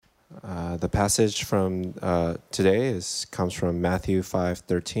The passage from today comes from Matthew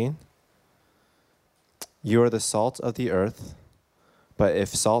 5:13. You are the salt of the earth, but if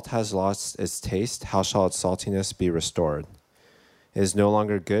salt has lost its taste, how shall its saltiness be restored? It is no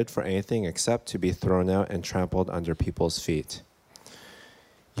longer good for anything except to be thrown out and trampled under people's feet.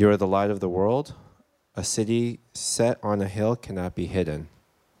 You are the light of the world. A city set on a hill cannot be hidden.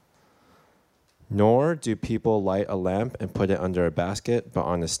 Nor do people light a lamp and put it under a basket, but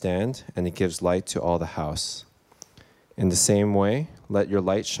on a stand, and it gives light to all the house. In the same way, let your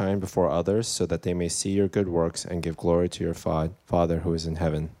light shine before others, so that they may see your good works and give glory to your Father who is in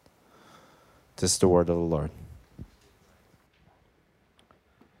heaven. This is the word of the Lord.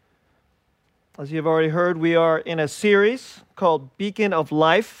 As you've already heard, we are in a series called Beacon of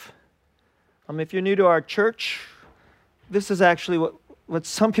Life. If you're new to our church, this is actually what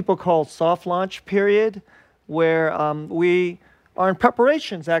some people call soft launch period, where we are in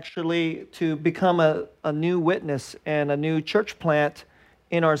preparations actually to become a new witness and a new church plant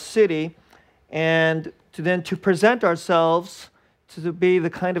in our city, and to present ourselves to be the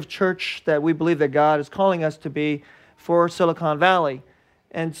kind of church that we believe that God is calling us to be for Silicon Valley.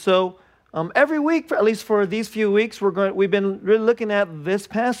 And so every week, at least for these few weeks, we've been really looking at this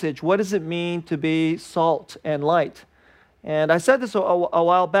passage. What does it mean to be salt and light? And I said this a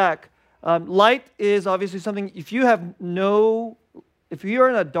while back. Light is obviously something, if you're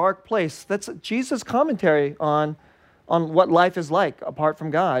in a dark place, that's Jesus' commentary on what life is like apart from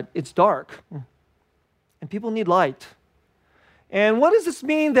God. It's dark. And people need light. And what does this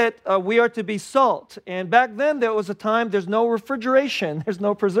mean that we are to be salt? And back then, there was a time there's no refrigeration, there's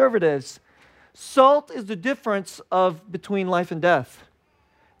no preservatives. Salt is the difference between life and death.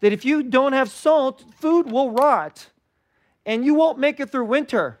 That if you don't have salt, food will rot, and you won't make it through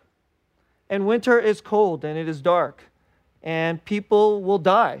winter. And winter is cold, and it is dark, and people will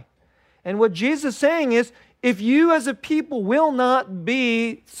die. And what Jesus is saying is, if you as a people will not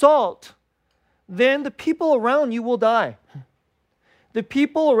be salt, then the people around you will die. The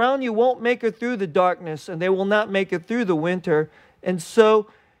people around you won't make it through the darkness, and they will not make it through the winter. And so,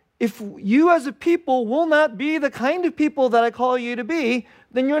 if you as a people will not be the kind of people that I call you to be,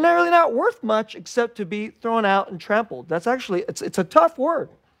 then you're really not worth much except to be thrown out and trampled. That's actually, it's a tough word.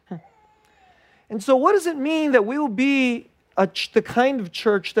 And so what does it mean that we will be the kind of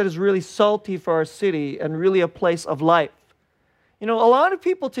church that is really salty for our city and really a place of life? You know, a lot of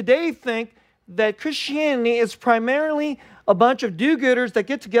people today think that Christianity is primarily a bunch of do-gooders that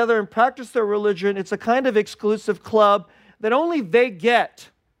get together and practice their religion. It's a kind of exclusive club that only they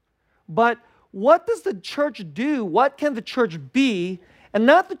get. But what does the church do? What can the church be? And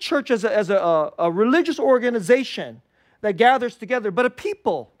not the church as a religious organization that gathers together, but a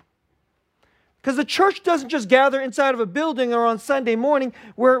people. Because the church doesn't just gather inside of a building or on Sunday morning.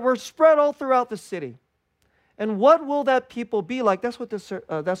 We're spread all throughout the city. And what will that people be like? That's what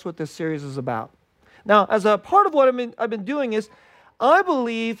this series is about. Now, as a part of what I've been doing is, I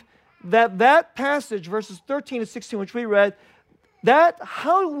believe that passage, verses 13 to 16, which we read,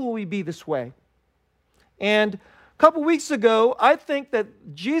 how will we be this way? And a couple weeks ago, I think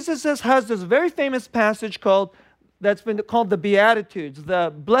that Jesus has this very famous passage that's been called the Beatitudes,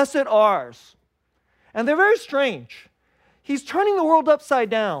 the blessed R's. And they're very strange. He's turning the world upside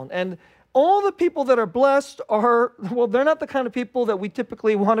down, and all the people that are blessed they're not the kind of people that we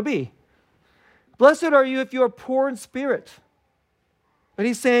typically want to be. Blessed are you if you are poor in spirit. But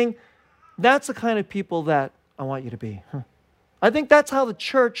he's saying, that's the kind of people that I want you to be. I think that's how the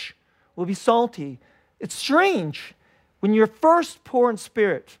church will be salty. It's strange when you're first poor in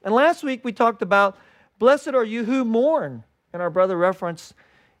spirit. And last week we talked about, blessed are you who mourn. And our brother referenced,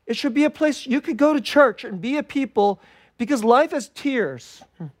 it should be a place you could go to church and be a people, because life has tears.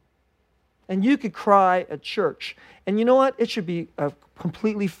 And you could cry at church. And you know what? It should be a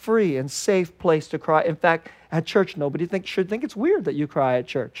completely free and safe place to cry. In fact, at church, nobody should think it's weird that you cry at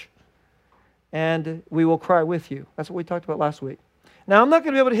church. And we will cry with you. That's what we talked about last week. Now, I'm not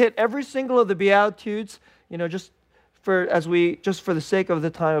going to be able to hit every single of the Beatitudes, just for the sake of the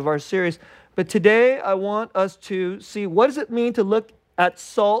time of our series. But today, I want us to see, what does it mean to look at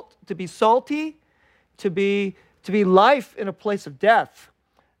salt, to be salty, to be life in a place of death,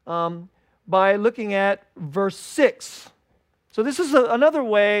 by looking at verse 6. So this is another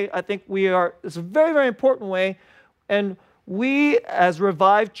way, I think it's a very, very important way, and we as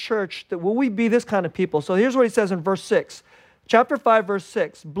Revived Church, will we be this kind of people? So here's what he says in verse 6. Chapter 5, verse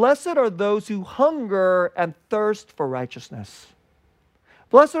 6. Blessed are those who hunger and thirst for righteousness.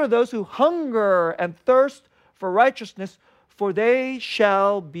 Blessed are those who hunger and thirst for righteousness, for they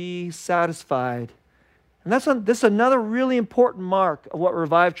shall be satisfied. And this is another really important mark of what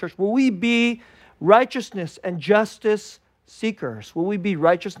Revived Church. Will we be righteousness and justice seekers? Will we be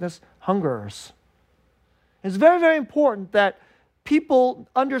righteousness hungerers? It's very, very important that people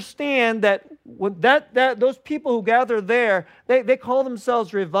understand that those people who gather there, they call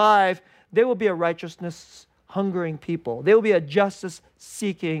themselves Revive. They will be a righteousness hungering people. They will be a justice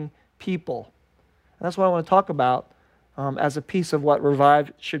seeking people. And that's what I want to talk about as a piece of what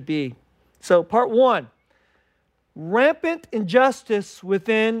Revive should be. So part one, rampant injustice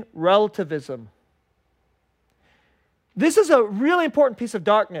within relativism. This is a really important piece of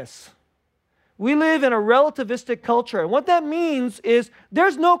darkness. We live in a relativistic culture. And what that means is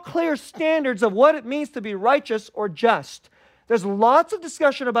there's no clear standards of what it means to be righteous or just. There's lots of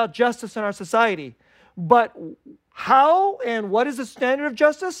discussion about justice in our society. But how and what is the standard of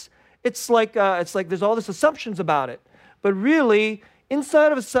justice? It's like there's all these assumptions about it. But really,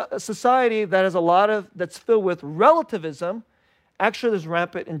 inside of a society that has that's filled with relativism, actually there's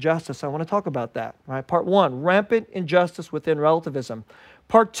rampant injustice. I want to talk about that. Right? Part one, rampant injustice within relativism.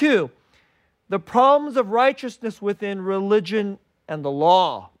 Part two, the problems of righteousness within religion and the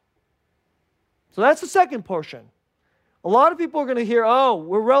law. So that's the second portion. A lot of people are going to hear, oh,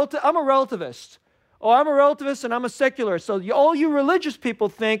 I'm a relativist. Oh, I'm a relativist and I'm a secularist. So all you religious people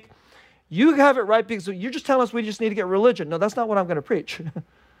think you have it right because you're just telling us we just need to get religion. No, that's not what I'm going to preach.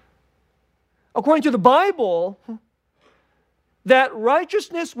 According to the Bible, that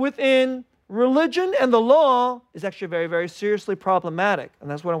righteousness within religion and the law is actually very, very seriously problematic. And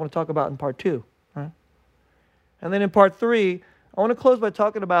that's what I want to talk about in part two. Right? And then in part three, I want to close by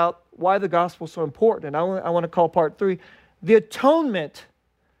talking about why the gospel is so important. And I want to call part three, the atonement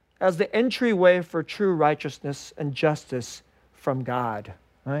as the entryway for true righteousness and justice from God.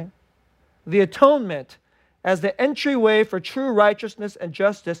 Right? The atonement as the entryway for true righteousness and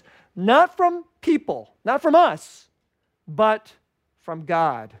justice, not from people, not from us, but from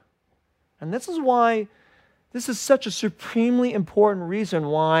God. And this is why this is such a supremely important reason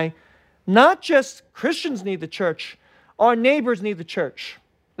why not just Christians need the church, our neighbors need the church,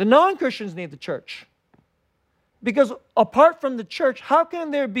 the non-Christians need the church. Because apart from the church, how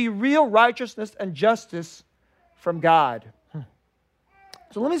can there be real righteousness and justice from God?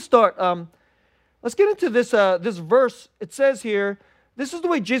 So let me start. Let's get into this verse. It says here, this is the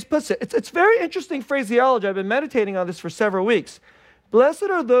way Jesus puts it. It's very interesting phraseology. I've been meditating on this for several weeks. Blessed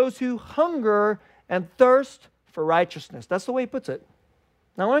are those who hunger and thirst for righteousness. That's the way he puts it.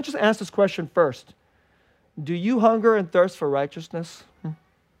 Now, I want to just ask this question first. Do you hunger and thirst for righteousness?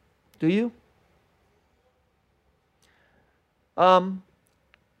 Do you?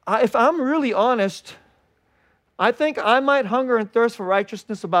 If I'm really honest, I think I might hunger and thirst for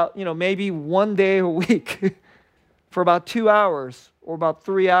righteousness about, maybe one day a week for about 2 hours or about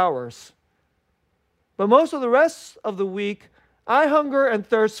 3 hours. But most of the rest of the week, I hunger and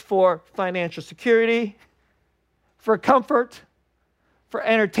thirst for financial security, for comfort, for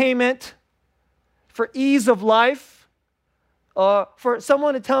entertainment, for ease of life, for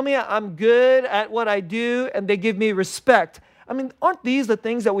someone to tell me I'm good at what I do and they give me respect. I mean, aren't these the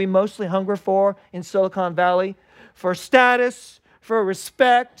things that we mostly hunger for in Silicon Valley? For status, for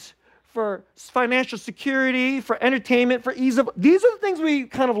respect, for financial security, for entertainment, for ease of... These are the things we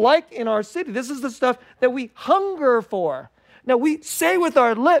kind of like in our city. This is the stuff that we hunger for. Now, we say with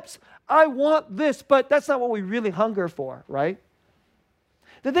our lips, I want this, but that's not what we really hunger for, right?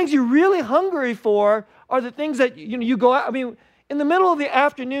 The things you're really hungry for are the things that, you go out... I mean, in the middle of the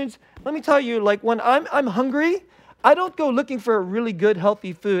afternoons, let me tell you, like when I'm hungry, I don't go looking for really good,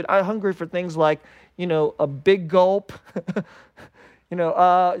 healthy food. I'm hungry for things like, a big gulp.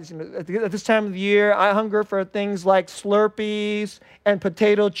 At this time of the year, I hunger for things like Slurpees and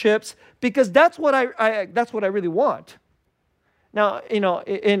potato chips because that's what I really want. Now,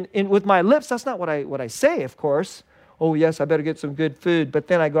 with my lips, that's not what I say, of course. Oh yes, I better get some good food, but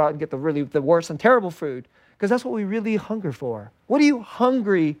then I go out and get the worst and terrible food because that's what we really hunger for. What are you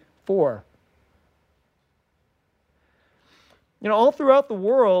hungry for? All throughout the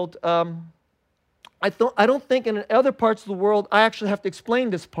world. I don't think in other parts of the world I actually have to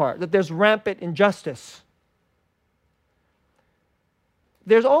explain this part, that there's rampant injustice.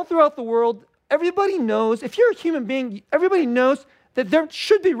 There's all throughout the world, everybody knows, if you're a human being, everybody knows that there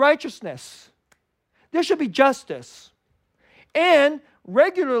should be righteousness. There should be justice. And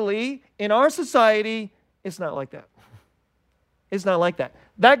regularly in our society, it's not like that. It's not like that.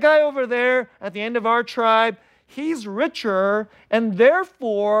 That guy over there at the end of our tribe, he's richer, and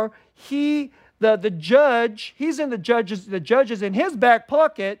therefore the judge, the judge is in his back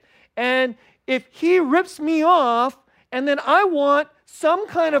pocket, and if he rips me off, and then I want some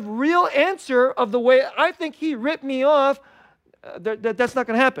kind of real answer of the way I think he ripped me off, that's not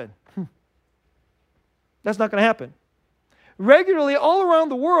going to happen. That's not going to happen. Regularly, all around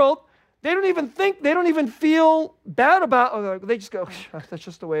the world, they don't even feel bad about, they just go, that's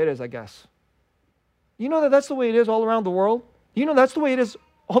just the way it is, I guess. You know that's the way it is all around the world? You know that's the way it is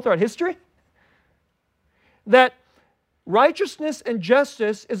all throughout history? That righteousness and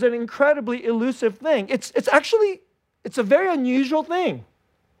justice is an incredibly elusive thing. It's a very unusual thing.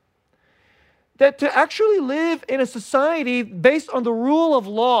 That to actually live in a society based on the rule of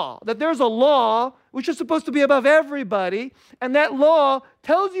law, that there's a law which is supposed to be above everybody, and that law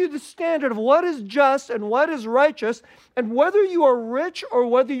tells you the standard of what is just and what is righteous, and whether you are rich or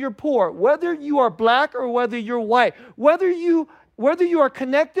whether you're poor, whether you are black or whether you're white, whether you are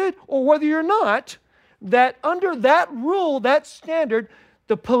connected or whether you're not, that under that rule, that standard,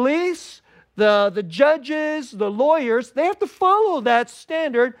 the police, the judges, the lawyers, they have to follow that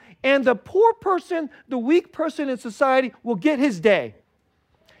standard, and the poor person, the weak person in society will get his day.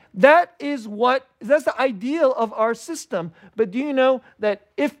 That's the ideal of our system. But do you know that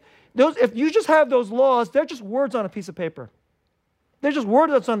if you just have those laws, they're just words on a piece of paper. They're just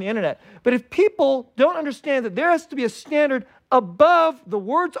words that's on the internet. But if people don't understand that there has to be a standard above the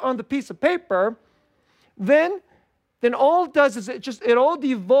words on the piece of paper, then all it does is it all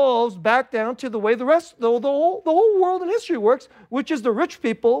devolves back down to the way the whole world and history works, which is the rich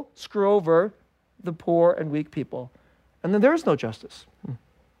people screw over the poor and weak people. And then there is no justice.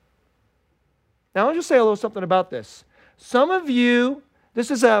 Now, I'll just say a little something about this. Some of you,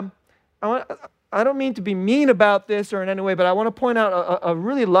 I don't mean to be mean about this or in any way, but I want to point out a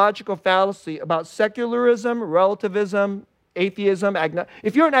really logical fallacy about secularism, relativism, atheism.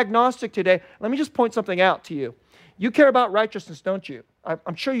 If you're an agnostic today, let me just point something out to you. You care about righteousness, don't you?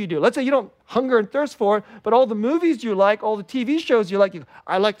 I'm sure you do. Let's say you don't hunger and thirst for it, but all the movies you like, all the TV shows you like,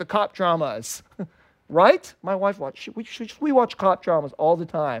 I like the cop dramas. Right? My wife we watch cop dramas all the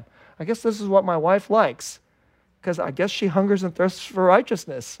time. I guess this is what my wife likes, because I guess she hungers and thirsts for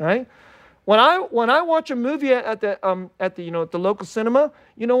righteousness, right? When I watch a movie at the local cinema,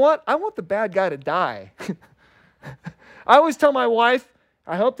 you know what? I want the bad guy to die. I always tell my wife,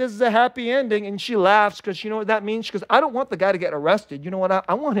 I hope this is a happy ending, and she laughs because you know what that means? Because I don't want the guy to get arrested. You know what?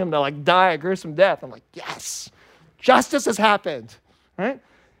 I want him to die a gruesome death. I'm like, yes, justice has happened, right?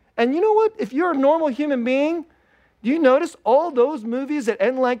 And you know what? If you're a normal human being, do you notice all those movies that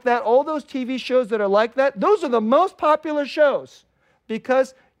end like that, all those TV shows that are like that, those are the most popular shows.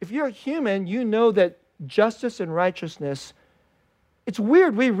 Because if you're a human, you know that justice and righteousness, it's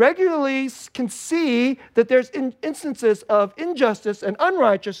weird. We regularly can see that there's instances of injustice and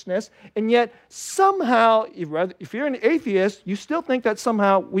unrighteousness, and yet somehow, if you're an atheist, you still think that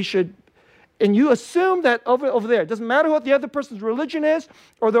somehow we should, and you assume that over there, it doesn't matter what the other person's religion is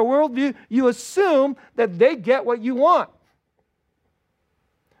or their worldview, you assume that they get what you want.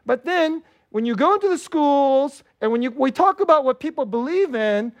 But then, when you go into the schools and when we talk about what people believe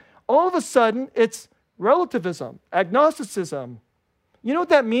in, all of a sudden it's relativism, agnosticism. You know what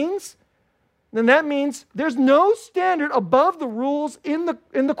that means? Then that means there's no standard above the rules in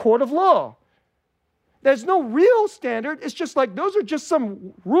the court of law. There's no real standard. It's just like those are just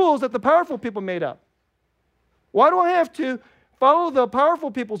some rules that the powerful people made up. Why do I have to follow the powerful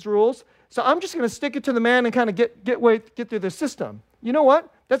people's rules? So I'm just going to stick it to the man and kind of get through the system. You know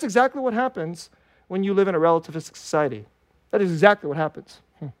what? That's exactly what happens when you live in a relativistic society. That is exactly what happens.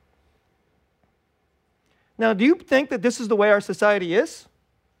 Now, do you think that this is the way our society is?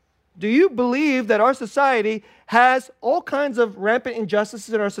 Do you believe that our society has all kinds of rampant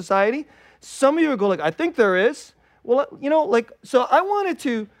injustices in our society? Some of you go I think there is. Well, so I wanted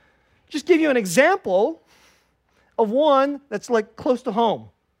to just give you an example of one that's close to home.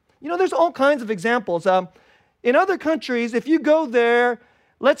 There's all kinds of examples. In other countries, if you go there,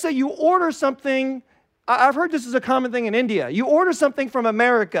 let's say you order something. I've heard this is a common thing in India. You order something from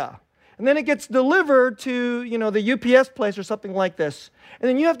America, and then it gets delivered to, the UPS place or something like this. And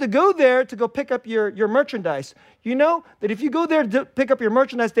then you have to go there to go pick up your merchandise. You know that if you go there to pick up your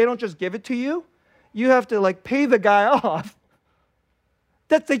merchandise, they don't just give it to you. You have to pay the guy off.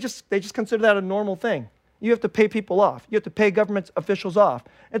 They just consider that a normal thing. You have to pay people off. You have to pay government officials off.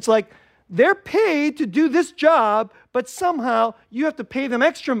 It's they're paid to do this job, but somehow you have to pay them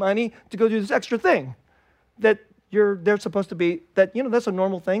extra money to go do this extra thing that they're supposed to be, that's a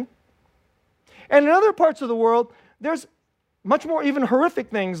normal thing. And in other parts of the world, there's much more even horrific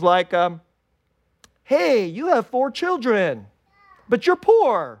things like, hey, you have 4 children, but you're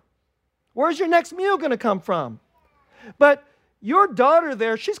poor. Where's your next meal going to come from? But your daughter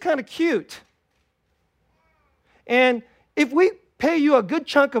there, she's kind of cute. And if we pay you a good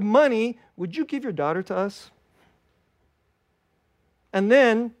chunk of money. Would you give your daughter to us? And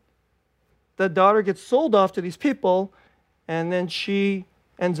then the daughter gets sold off to these people, and then she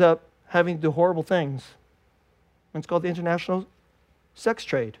ends up having to do horrible things. And it's called the international sex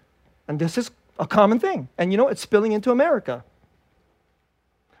trade. And this is a common thing. And you know, it's spilling into America.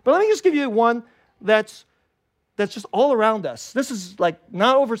 But let me just give you one that's just all around us. This is like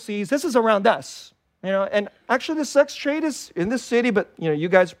not overseas. This is around us. You know, and actually the sex trade is in this city, but you know, you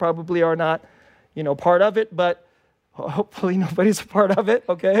guys probably are not, you know, part of it, but hopefully nobody's a part of it,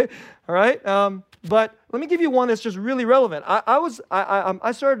 okay? All right? But let me give you one that's just really relevant.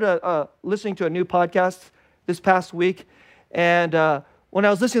 I started listening to a new podcast this past week, and when I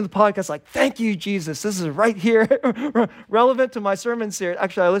was listening to the podcast, like, thank you, Jesus. This is right here, relevant to my sermon series.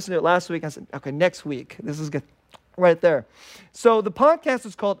 Actually, I listened to it last week. I said, okay, next week. This is good, right there. So the podcast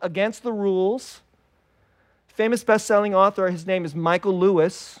is called Against the Rules. Famous best-selling author, his name is Michael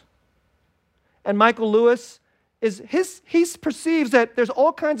Lewis. And Michael Lewis, he perceives that there's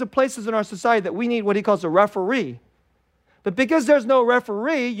all kinds of places in our society that we need what he calls a referee. But because there's no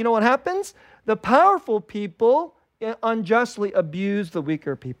referee, you know what happens? The powerful people unjustly abuse the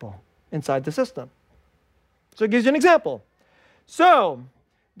weaker people inside the system. So it gives you an example. So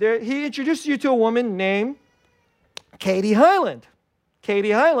he introduces you to a woman named Katie Highland.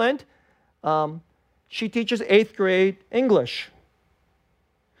 Katie Highland, she teaches 8th grade English.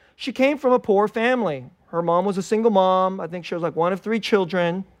 She came from a poor family. Her mom was a single mom. I think she was like one of 3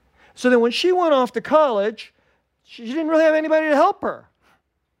 children. So then when she went off to college, she didn't really have anybody to help her.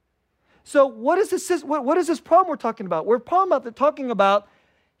 So what is this problem we're talking about? We're talking about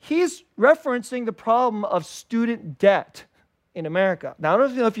he's referencing the problem of student debt in America. Now, I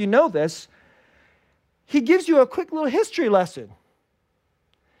don't know if you know this. He gives you a quick little history lesson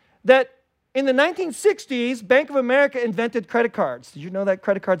that in the 1960s, Bank of America invented credit cards. Did you know that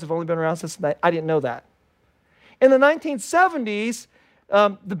credit cards have only been around since I didn't know that. In the 1970s,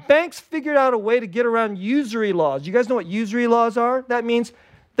 the banks figured out a way to get around usury laws. You guys know what usury laws are? That means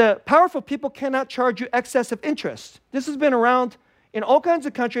the powerful people cannot charge you excessive interest. This has been around in all kinds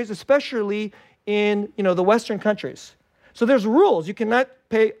of countries, especially in the Western countries. So there's rules. You cannot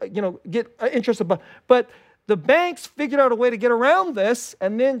pay, get interest above. But the banks figured out a way to get around this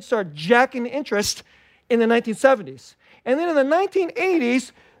and then start jacking the interest in the 1970s. And then in the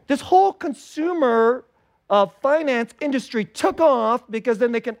 1980s, this whole consumer finance industry took off because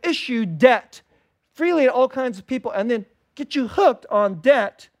then they can issue debt freely to all kinds of people and then get you hooked on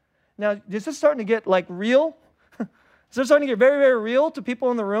debt. Now, is this starting to get like real? Is this starting to get very, very real to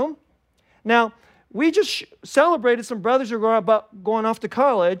people in the room? Now, we just celebrated some brothers who are going off to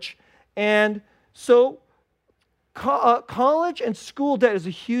college, and so college and school debt is a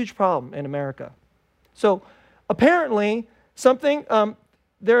huge problem in America. So apparently,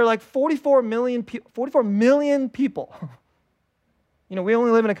 there are like 44 million people. We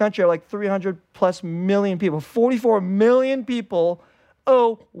only live in a country of like 300 plus million people. 44 million people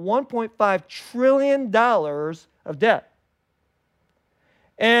owe $1.5 trillion of debt.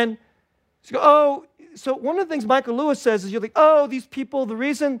 And so one of the things Michael Lewis says is you're like, these people, the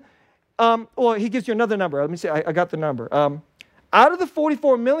reason, he gives you another number. Let me see, I got the number. Out of the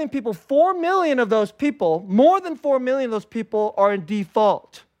 44 million people, 4 million of those people, more than 4 million of those people are in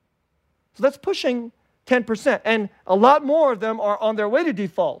default. So that's pushing 10%. And a lot more of them are on their way to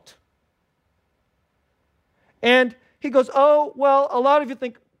default. And he goes, a lot of you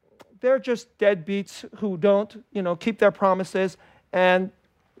think they're just deadbeats who don't, keep their promises. And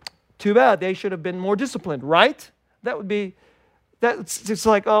too bad, they should have been more disciplined, right? That's just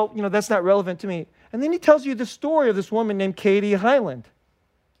like, that's not relevant to me. And then he tells you the story of this woman named Katie Highland.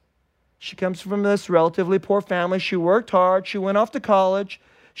 She comes from this relatively poor family. She worked hard. She went off to college.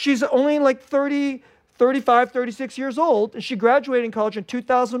 She's only like 35, 36 years old, and she graduated in college in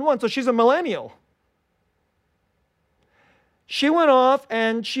 2001, so she's a millennial. She went off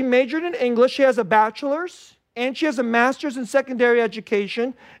and she majored in English. She has a bachelor's, and she has a master's in secondary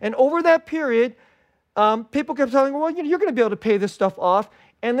education. And over that period, people kept telling her, well, you're going to be able to pay this stuff off.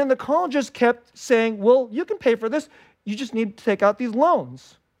 And then the colleges kept saying, well, you can pay for this. You just need to take out these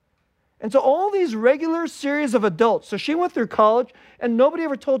loans. And so all these regular series of adults. So she went through college, and nobody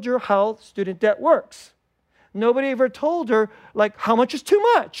ever told her how student debt works. Nobody ever told her, like, how much is too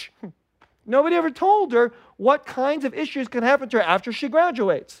much. Nobody ever told her what kinds of issues can happen to her after she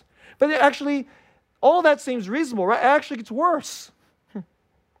graduates. But actually, all that seems reasonable, right? It actually gets worse.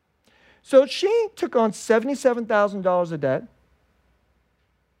 So she took on $77,000 of debt.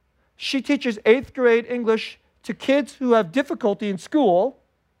 She teaches 8th grade English to kids who have difficulty in school.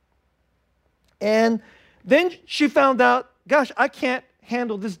 And then she found out gosh, I can't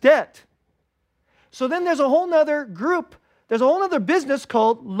handle this debt. So then there's a whole nother group, there's a whole other business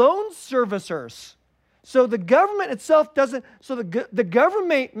called loan servicers. So the government itself doesn't, so the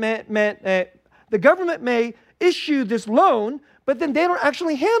government may issue this loan, but then they don't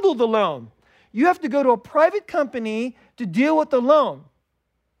actually handle the loan. You have to go to a private company to deal with the loan.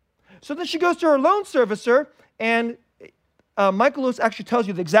 So then she goes to her loan servicer, and Michael Lewis actually tells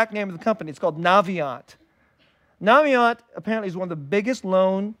you the exact name of the company. It's called Navient. Navient apparently is one of the biggest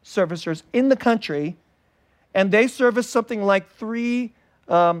loan servicers in the country, and they service something like they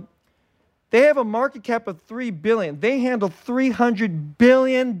have a market cap of $3 billion. They handle $300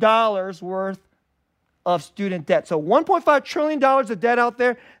 billion worth of student debt. So $1.5 trillion of debt out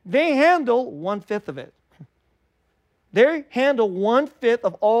there, they handle 1/5 of it. They handle 1/5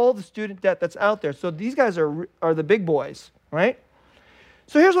 of all the student debt that's out there. So these guys are the big boys, right?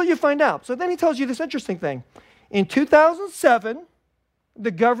 So here's what you find out. So then he tells you this interesting thing. In 2007,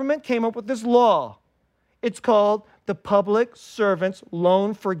 the government came up with this law. It's called the Public Servants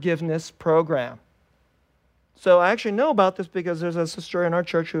Loan Forgiveness Program. So I actually know about this because there's a sister in our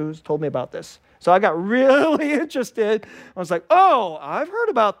church who's told me about this. So I got really interested. I was like, oh, I've heard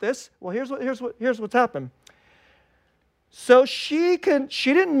about this. Well, here's what's happened. So she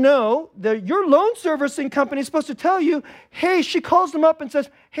didn't know that your loan servicing company is supposed to tell you, hey, she calls them up and says,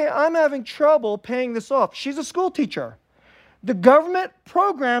 hey, I'm having trouble paying this off. She's a school teacher. The government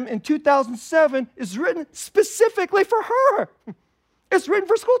program in 2007 is written specifically for her. It's written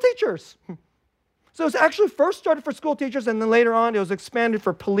for school teachers. So it's actually first started for school teachers, and then later on it was expanded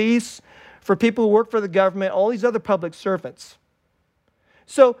for police, for people who work for the government, all these other public servants.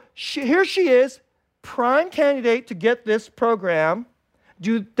 So here she is, prime candidate to get this program.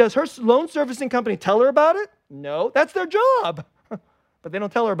 Does her loan servicing company tell her about it? No, that's their job. But they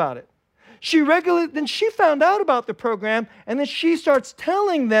don't tell her about it. Then she found out about the program, and then she starts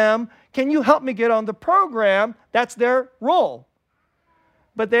telling them, can you help me get on the program? That's their role.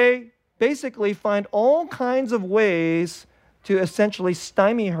 But they basically find all kinds of ways to essentially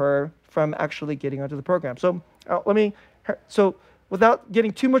stymie her from actually getting onto the program. So without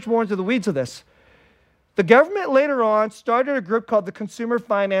getting too much more into the weeds of this, the government later on started a group called the Consumer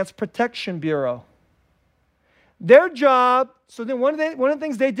Finance Protection Bureau. Their job, so then one of the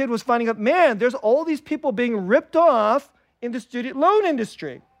things they did was finding out, man, there's all these people being ripped off in the student loan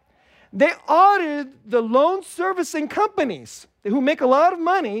industry. They audited the loan servicing companies who make a lot of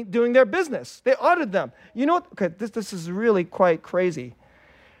money doing their business. They audited them. You know what? Okay, this is really quite crazy.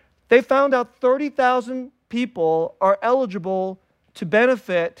 They found out 30,000 people are eligible to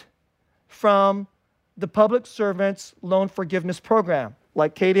benefit from the Public Servants Loan Forgiveness Program,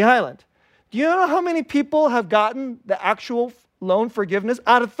 like Katie Highland. Do you know how many people have gotten the actual loan forgiveness?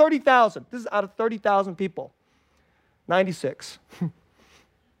 Out of 30,000. This is out of 30,000 people. 96.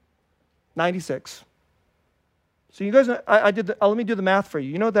 96. So you guys, let me do the math for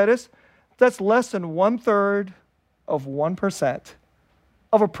you. You know what that is? That's less than 1/3 of 1%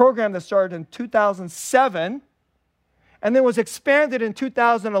 of a program that started in 2007 and then was expanded in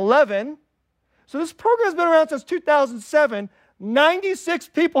 2011. So this program has been around since 2007. 96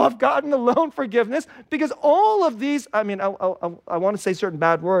 people have gotten the loan forgiveness because all of these, I want to say certain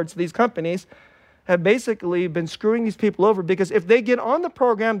bad words, these companies have basically been screwing these people over because if they get on the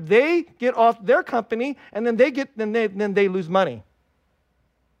program, they get off their company and then they lose money.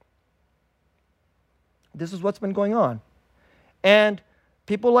 This is what's been going on. And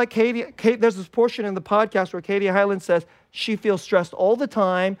people like Katie, there's this portion in the podcast where Katie Highland says she feels stressed all the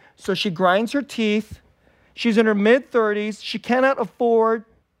time, so she grinds her teeth. She's in her mid-30s. She cannot afford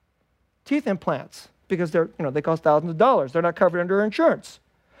teeth implants because they cost thousands of dollars. They're not covered under her insurance.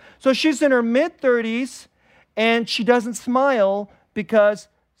 So she's in her mid-30s, and she doesn't smile because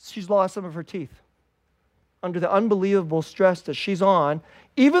she's lost some of her teeth under the unbelievable stress that she's on,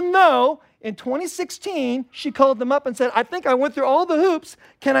 even though in 2016, she called them up and said, I think I went through all the hoops.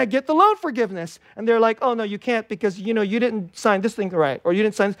 Can I get the loan forgiveness? And they're like, oh, no, you can't because, you didn't sign this thing right, or you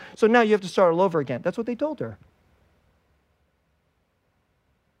didn't sign this. So now you have to start all over again. That's what they told her.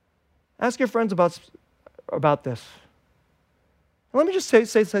 Ask your friends about this. Let me just say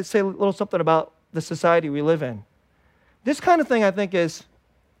a little something about the society we live in. This kind of thing, I think, is,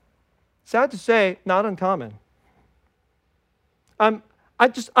 sad to say, not uncommon.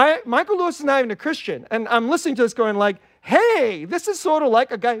 Michael Lewis is not even a Christian, and I'm listening to this going like, hey, this is sort of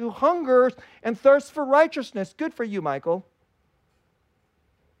like a guy who hungers and thirsts for righteousness. Good for you, Michael.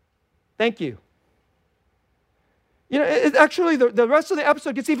 Thank you. Actually, the rest of the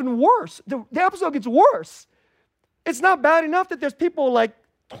episode gets even worse. The episode gets worse. It's not bad enough that there's people like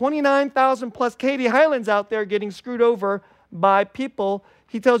 29,000 plus Katie Highlands out there getting screwed over by people.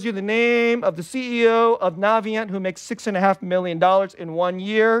 He tells you the name of the CEO of Navient who makes $6.5 million in 1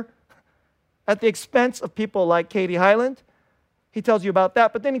 year at the expense of people like Katie Highland. He tells you about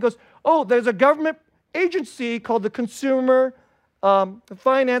that. But then he goes, oh, there's a government agency called the Consumer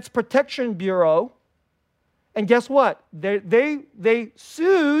Finance Protection Bureau. And guess what? They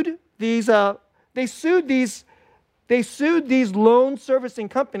sued these loan servicing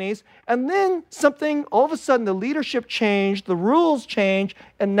companies, and then all of a sudden the leadership changed, the rules changed,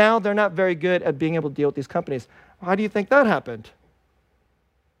 and now they're not very good at being able to deal with these companies. How do you think that happened?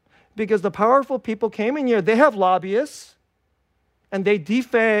 Because the powerful people came in here, they have lobbyists, and they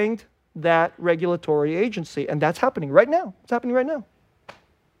defanged that regulatory agency. And that's happening right now. It's happening right now.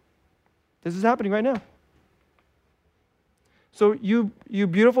 This is happening right now. So you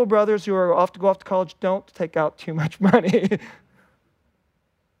beautiful brothers who are off to go off to college, don't take out too much money.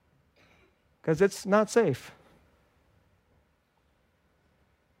 Because it's not safe.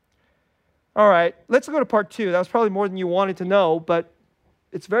 All right, let's go to part 2. That was probably more than you wanted to know, but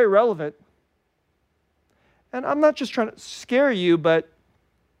it's very relevant. And I'm not just trying to scare you, but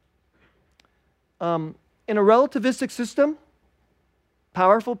in a relativistic system,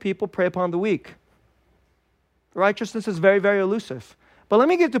 powerful people prey upon the weak. Righteousness is very, very elusive. But let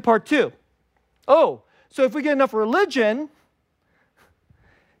me get to part 2. Oh, so if we get enough religion,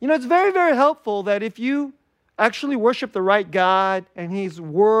 it's very, very helpful that if you actually worship the right God and His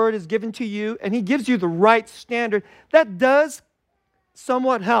word is given to you and He gives you the right standard, that does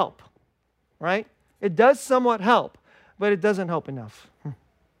somewhat help, right? It does somewhat help, but it doesn't help enough.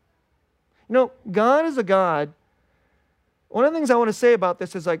 God is a God. One of the things I want to say about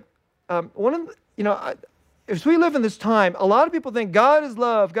this is as we live in this time, a lot of people think God is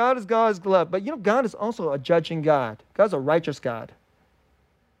love, God is love. But God is also a judging God. God's a righteous God.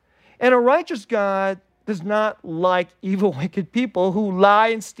 And a righteous God does not like evil, wicked people who lie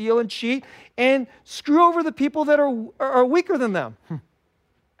and steal and cheat and screw over the people that are weaker than them.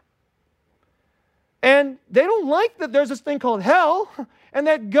 And they don't like that there's this thing called hell and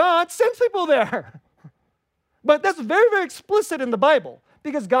that God sends people there. But that's very, very explicit in the Bible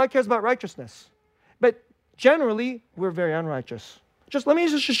because God cares about righteousness. But generally, we're very unrighteous. Let me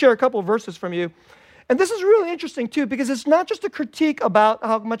just share a couple of verses from you. And this is really interesting too, because it's not just a critique about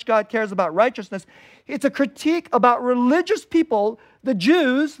how much God cares about righteousness. It's a critique about religious people, the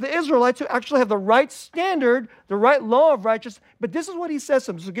Jews, the Israelites, who actually have the right standard, the right law of righteousness. But this is what he says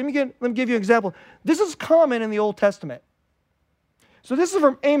to them. So let me give you an example. This is common in the Old Testament. So this is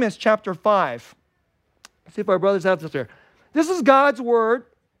from Amos chapter 5. Let's see if our brothers have this here. This is God's word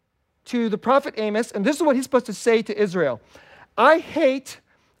to the prophet Amos, and this is what he's supposed to say to Israel.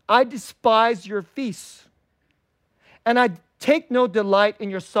 I despise your feasts, and I take no delight in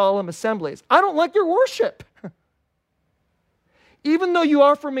your solemn assemblies. I don't like your worship. Even though you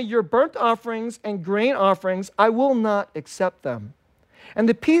offer me your burnt offerings and grain offerings, I will not accept them. And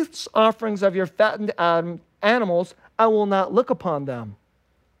the peace offerings of your fattened animals, I will not look upon them.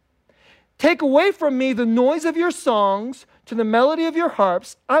 Take away from me the noise of your songs, to the melody of your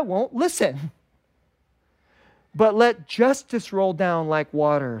harps, I won't listen. But let justice roll down like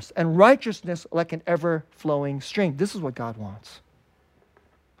waters and righteousness like an ever-flowing stream. This is what God wants.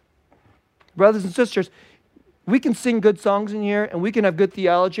 Brothers and sisters, we can sing good songs in here and we can have good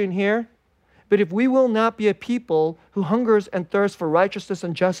theology in here, but if we will not be a people who hungers and thirsts for righteousness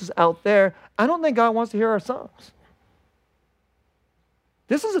and justice out there, I don't think God wants to hear our songs.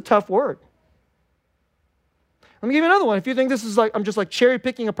 This is a tough word. Let me give you another one. If you think this is I'm just cherry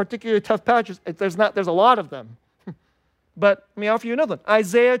picking a particularly tough passage, there's a lot of them. But let me offer you another one.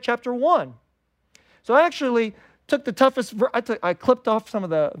 Isaiah chapter 1. So I actually took the toughest, I clipped off some of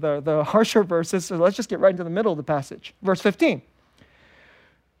the harsher verses, so let's just get right into the middle of the passage. Verse 15.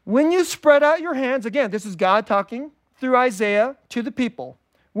 When you spread out your hands, again, this is God talking through Isaiah to the people.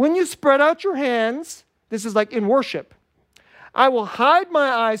 When you spread out your hands, this is in worship. I will hide my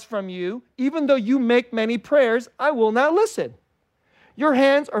eyes from you, even though you make many prayers, I will not listen. Your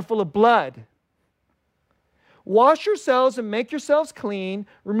hands are full of blood. Wash yourselves and make yourselves clean.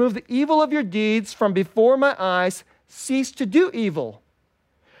 Remove the evil of your deeds from before my eyes. Cease to do evil.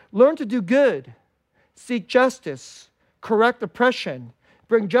 Learn to do good. Seek justice. Correct oppression.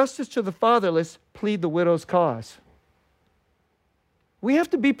 Bring justice to the fatherless. Plead the widow's cause. We have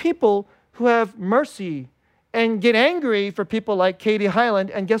to be people who have mercy and get angry for people like Katie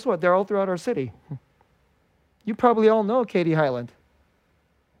Highland. And guess what? They're all throughout our city. You probably all know Katie Highland,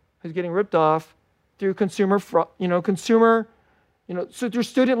 who's getting ripped off through through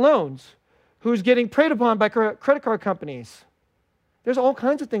student loans, who's getting preyed upon by credit card companies. There's all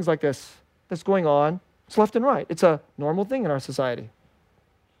kinds of things like this that's going on. It's left and right. It's a normal thing in our society.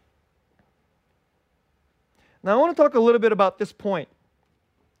 Now, I want to talk a little bit about this point.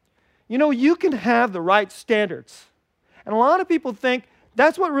 You know, you can have the right standards. And a lot of people think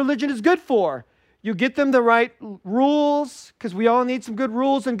that's what religion is good for. You get them the right rules, because we all need some good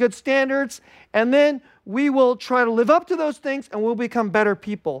rules and good standards, and then we will try to live up to those things and we'll become better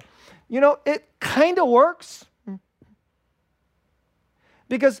people. You know, it kind of works.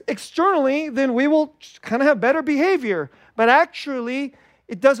 Because externally, then we will kind of have better behavior. But actually,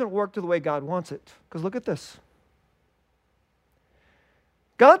 it doesn't work to the way God wants it. Because look at this.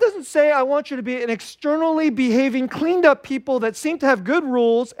 God doesn't say, I want you to be an externally behaving, cleaned up people that seem to have good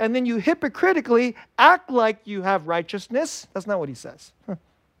rules, and then you hypocritically act like you have righteousness. That's not what he says.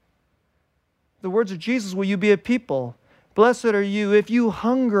 The words of Jesus, will you be a people? Blessed are you if you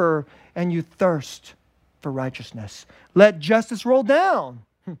hunger and you thirst for righteousness. Let justice roll down.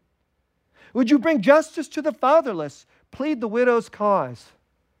 Would you bring justice to the fatherless? Plead the widow's cause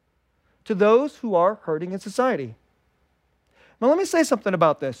to those who are hurting in society. Now, let me say something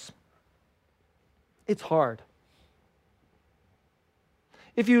about this. It's hard.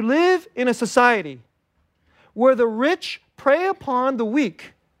 If you live in a society where the rich prey upon the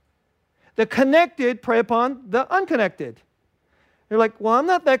weak, the connected prey upon the unconnected. You're like, well, I'm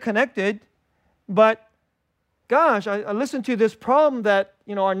not that connected, but gosh, I listened to this problem that,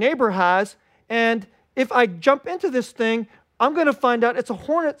 our neighbor has, and if I jump into this thing, I'm going to find out it's a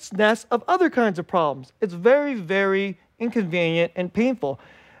hornet's nest of other kinds of problems. It's very, very inconvenient and painful.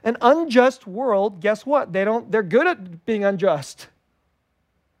 An unjust world, guess what? They're good at being unjust.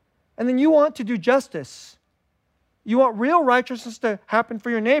 And then you want to do justice. You want real righteousness to happen for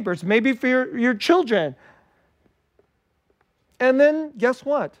your neighbors, maybe for your children. And then guess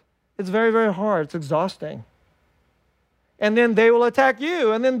what? It's very, very hard. It's exhausting. And then they will attack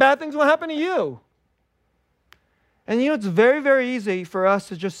you, and then bad things will happen to you. And it's very, very easy for us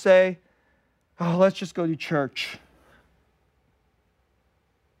to just say, oh, let's just go to church.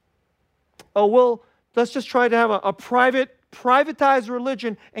 Oh, well, let's just try to have a privatized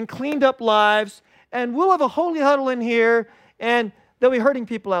religion and cleaned up lives, and we'll have a holy huddle in here, and they'll be hurting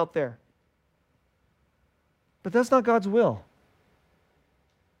people out there. But that's not God's will.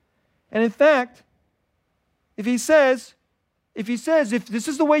 And in fact, if he says, if this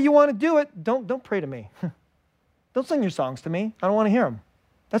is the way you want to do it, don't pray to me. Don't sing your songs to me. I don't want to hear them.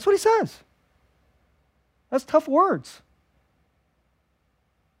 That's what he says. That's tough words.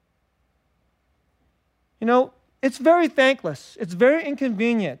 It's very thankless. It's very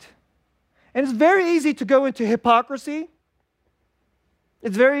inconvenient. And it's very easy to go into hypocrisy.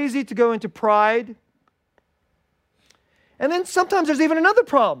 It's very easy to go into pride. And then sometimes there's even another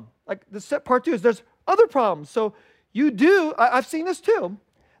problem. Like part 2 is there's other problems. So I've seen this too.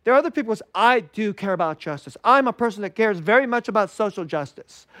 There are other people who say, I do care about justice. I'm a person that cares very much about social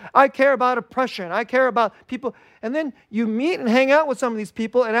justice. I care about oppression. I care about people. And then you meet and hang out with some of these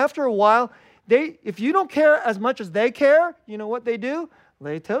people, and after a while, if you don't care as much as they care, you know what they do?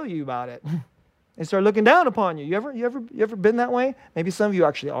 They tell you about it. They start looking down upon you. You ever been that way? Maybe some of you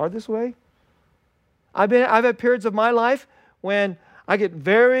actually are this way. I've had periods of my life when I get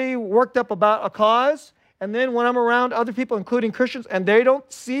very worked up about a cause, and then when I'm around other people, including Christians, and they don't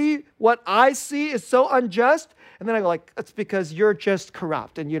see what I see is so unjust, and then I go like, it's because you're just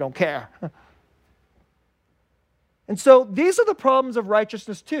corrupt and you don't care. And so these are the problems of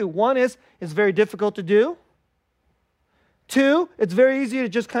righteousness too. One is it's very difficult to do. 2, it's very easy to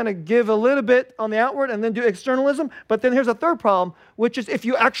just kind of give a little bit on the outward and then do externalism. But then here's a third problem, which is if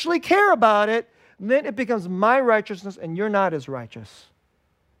you actually care about it, then it becomes my righteousness and you're not as righteous.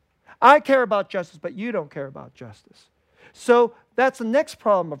 I care about justice, but you don't care about justice. So that's the next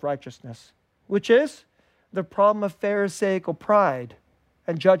problem of righteousness, which is the problem of Pharisaical pride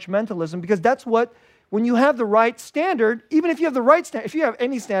and judgmentalism, because that's what, when you have the right standard, even if you have the right standard, if you have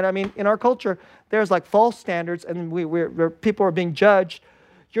any standard, in our culture, there's like false standards, and where people are being judged.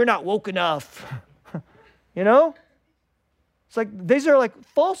 You're not woke enough. It's like these are like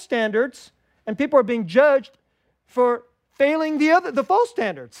false standards, and people are being judged for failing the false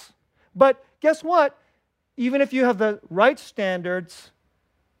standards. But guess what? Even if you have the right standards,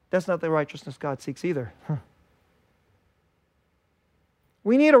 that's not the righteousness God seeks either.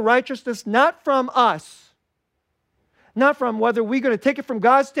 We need a righteousness not from us, not from whether we're going to take it from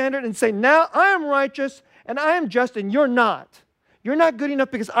God's standard and say, now I am righteous and I am just and you're not. You're not good enough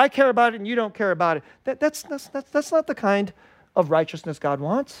because I care about it and you don't care about it. That's not the kind of righteousness God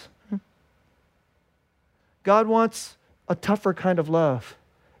wants. God wants a tougher kind of love,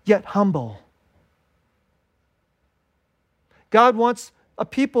 yet humble. God wants a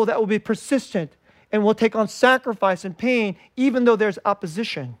people that will be persistent and will take on sacrifice and pain even though there's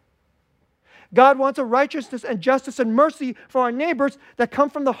opposition. God wants a righteousness and justice and mercy for our neighbors that come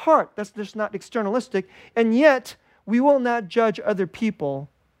from the heart. That's just not externalistic. And yet, we will not judge other people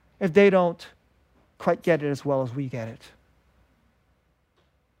if they don't quite get it as well as we get it.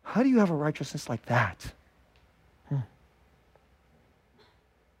 How do you have a righteousness like that?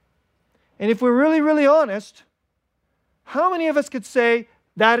 And if we're really, really honest, how many of us could say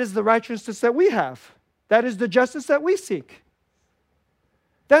that is the righteousness that we have? That is the justice that we seek.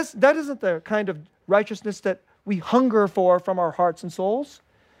 That isn't the kind of righteousness that we hunger for from our hearts and souls.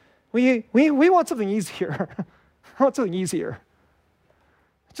 We want something easier. I want something easier.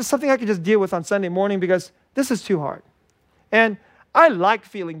 It's just something I can just deal with on Sunday morning because this is too hard. And I like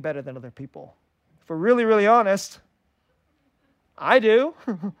feeling better than other people. If we're really, really honest, I do.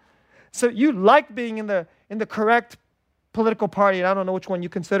 So you like being in the correct political party, and I don't know which one you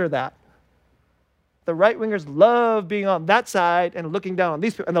consider that. The right-wingers love being on that side and looking down on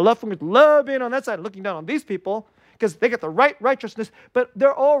these people. And the left-wingers love being on that side and looking down on these people because they get the right righteousness, but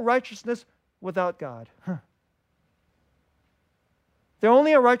they're all righteousness without God. They're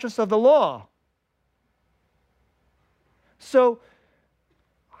only a righteousness of the law. So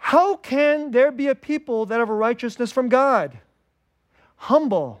how can there be a people that have a righteousness from God?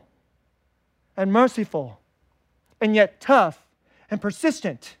 Humble and merciful, and yet tough and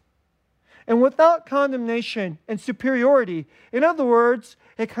persistent, and without condemnation and superiority. In other words,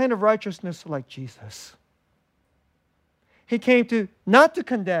 a kind of righteousness like Jesus. He came to not to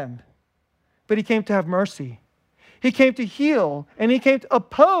condemn, but he came to have mercy. He came to heal, and he came to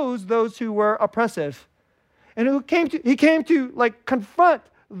oppose those who were oppressive. And he came to confront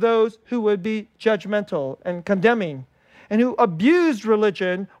those who would be judgmental and condemning, and who abused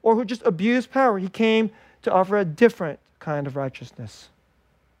religion or who just abused power. He came to offer a different kind of righteousness.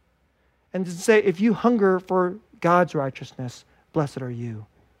 And to say, if you hunger for God's righteousness, blessed are you.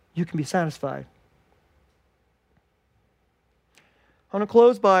 You can be satisfied. I want to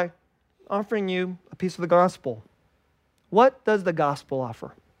close by offering you a piece of the gospel. What does the gospel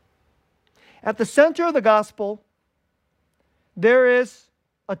offer? At the center of the gospel, there is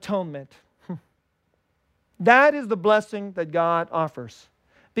atonement. That is the blessing that God offers.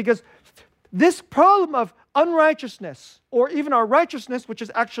 Because this problem of unrighteousness, or even our righteousness, which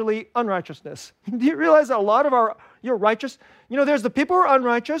is actually unrighteousness. Do you realize that a lot of you're righteous? There's the people who are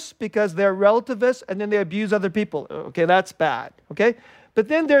unrighteous because they're relativists and then they abuse other people. Okay, that's bad. Okay? But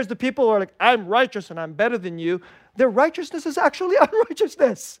then there's the people who are like, I'm righteous and I'm better than you. Their righteousness is actually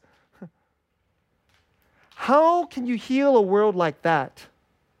unrighteousness. How can you heal a world like that?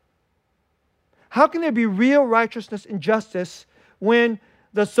 How can there be real righteousness and justice when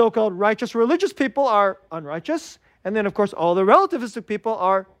the so-called righteous religious people are unrighteous, and then, of course, all the relativistic people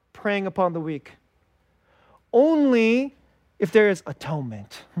are preying upon the weak? Only if there is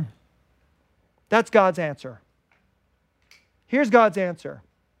atonement. That's God's answer. Here's God's answer.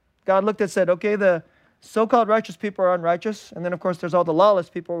 God looked and said, okay, the so-called righteous people are unrighteous, and then, of course, there's all the lawless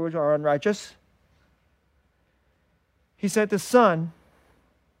people which are unrighteous. He sent His Son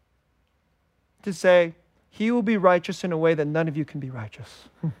to say, He will be righteous in a way that none of you can be righteous.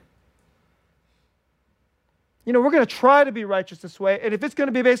 We're going to try to be righteous this way, and if it's going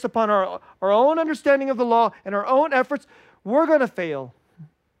to be based upon our own understanding of the law and our own efforts, we're going to fail.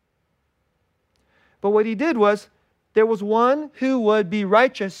 But what He did was, there was one who would be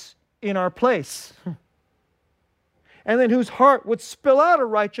righteous in our place, and then whose heart would spill out a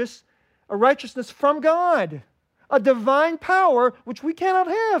righteousness from God, a divine power which we cannot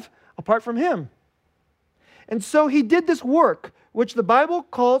have apart from Him. And so He did this work, which the Bible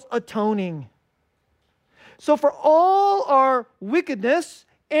calls atoning. So for all our wickedness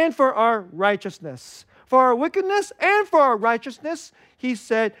and for our righteousness, for our wickedness and for our righteousness, He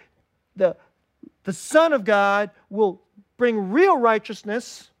said the Son of God will bring real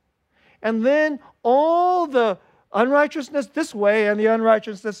righteousness, and then all the unrighteousness this way and the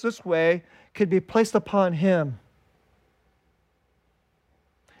unrighteousness this way could be placed upon Him.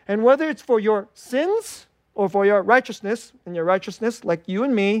 And whether it's for your sins or for your righteousness, and your righteousness, like you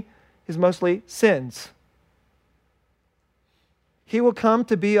and me, is mostly sins, He will come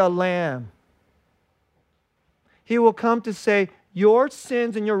to be a lamb. He will come to say, your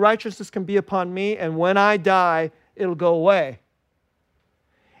sins and your righteousness can be upon me, and when I die, it'll go away.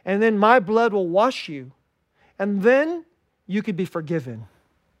 And then my blood will wash you, and then you could be forgiven.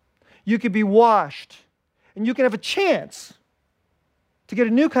 You could be washed, and you can have a chance to get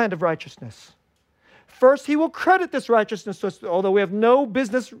a new kind of righteousness. First, He will credit this righteousness to us, although we have no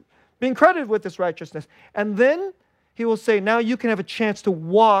business being credited with this righteousness. And then He will say, now you can have a chance to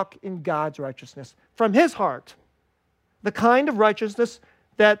walk in God's righteousness from His heart. The kind of righteousness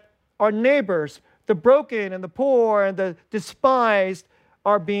that our neighbors, the broken and the poor and the despised,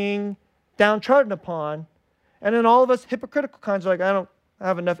 are being downtrodden upon. And then all of us hypocritical kinds are like, I don't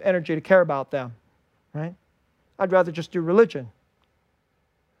have enough energy to care about them, right? I'd rather just do religion.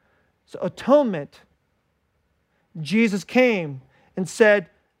 So atonement, Jesus came and said,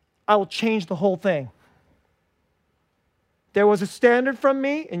 I will change the whole thing. There was a standard from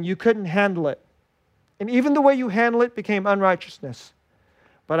me and you couldn't handle it. And even the way you handle it became unrighteousness.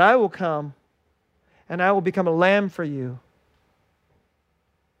 But I will come and I will become a lamb for you.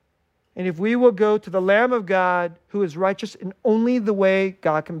 And if we will go to the Lamb of God who is righteous in only the way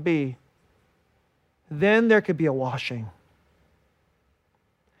God can be, then there could be a washing.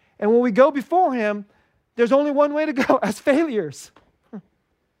 And when we go before Him, there's only one way to go, as failures.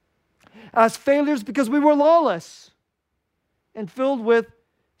 As failures because we were lawless and filled with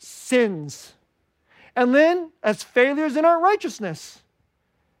sins. And then as failures in our righteousness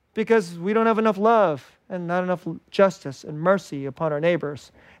because we don't have enough love and not enough justice and mercy upon our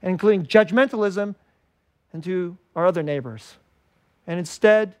neighbors, and including judgmentalism into our other neighbors. And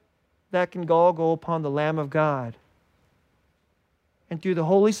instead, that can all go upon the Lamb of God. And through the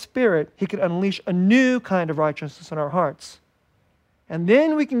Holy Spirit, He can unleash a new kind of righteousness in our hearts. And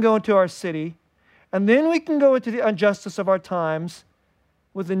then we can go into our city, and then we can go into the injustice of our times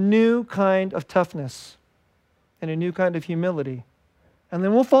with a new kind of toughness and a new kind of humility. And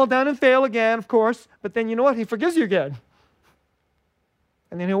then we'll fall down and fail again, of course, but then you know what? He forgives you again.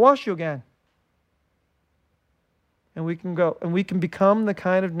 And then He'll wash you again. And we can go, and we can become the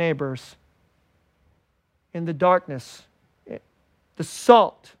kind of neighbors in the darkness, the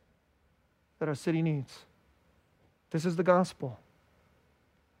salt that our city needs. This is the gospel.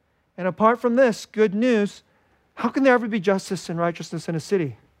 And apart from this good news, how can there ever be justice and righteousness in a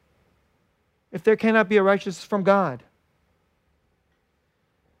city if there cannot be a righteousness from God?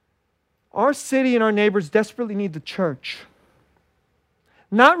 Our city and our neighbors desperately need the church.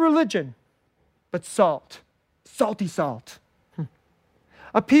 Not religion, but salt. Salty salt.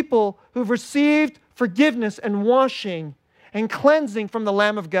 A people who've received forgiveness and washing and cleansing from the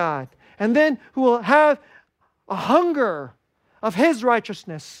Lamb of God. And then who will have a hunger of His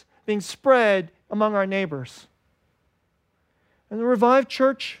righteousness being spread among our neighbors. And the revived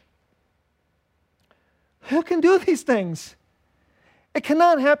church, who can do these things? It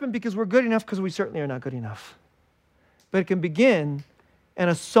cannot happen because we're good enough, because we certainly are not good enough. But it can begin, and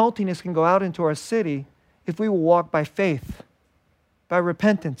a saltiness can go out into our city if we will walk by faith, by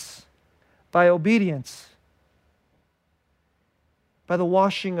repentance, by obedience, by the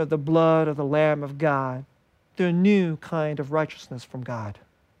washing of the blood of the Lamb of God, through a new kind of righteousness from God.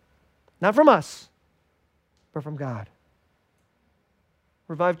 Not from us, but from God.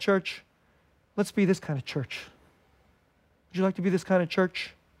 Revived church, let's be this kind of church. Would you like to be this kind of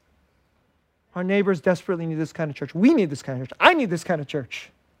church? Our neighbors desperately need this kind of church. We need this kind of church. I need this kind of church.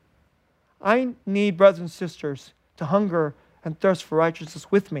 I need brothers and sisters to hunger and thirst for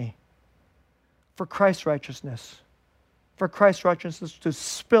righteousness with me, for Christ's righteousness, for Christ's righteousness to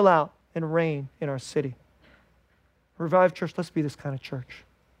spill out and reign in our city. Revived church, let's be this kind of church.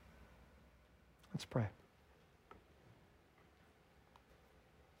 Let's pray.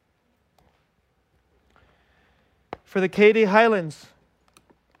 For the Katy Highlands,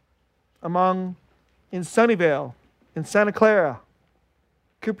 in Sunnyvale, in Santa Clara,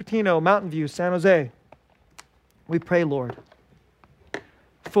 Cupertino, Mountain View, San Jose, we pray, Lord,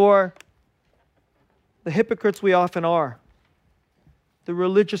 for the hypocrites we often are, the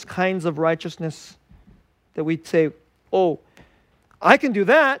religious kinds of righteousness that we say, oh, I can do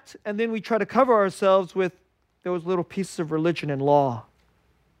that, and then we try to cover ourselves with those little pieces of religion and law.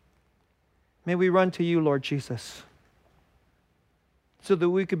 May we run to you, Lord Jesus, so that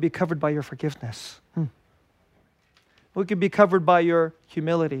we could be covered by your forgiveness. We could be covered by your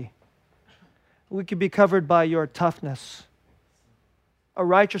humility. We could be covered by your toughness. A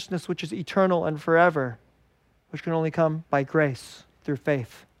righteousness which is eternal and forever, which can only come by grace through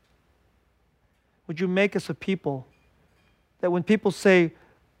faith. Would you make us a people that when people say,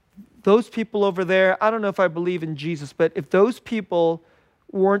 those people over there, I don't know if I believe in Jesus, but if those people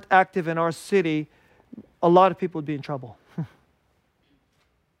weren't active in our city, a lot of people would be in trouble.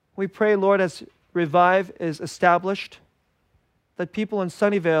 We pray, Lord, as Revive is established, that people in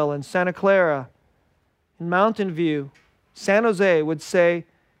Sunnyvale and Santa Clara, in Mountain View, San Jose would say,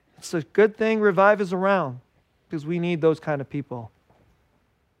 it's a good thing Revive is around, because we need those kind of people.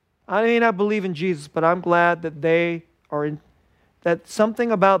 I may not believe in Jesus, but I'm glad that that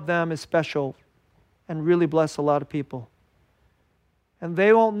something about them is special, and really bless a lot of people. And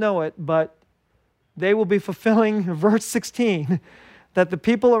they won't know it, but they will be fulfilling verse 16, that the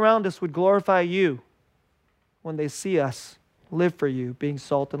people around us would glorify you when they see us live for you, being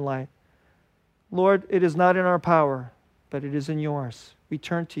salt and light. Lord, it is not in our power, but it is in yours. We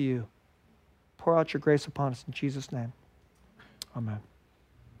turn to you. Pour out your grace upon us in Jesus' name. Amen.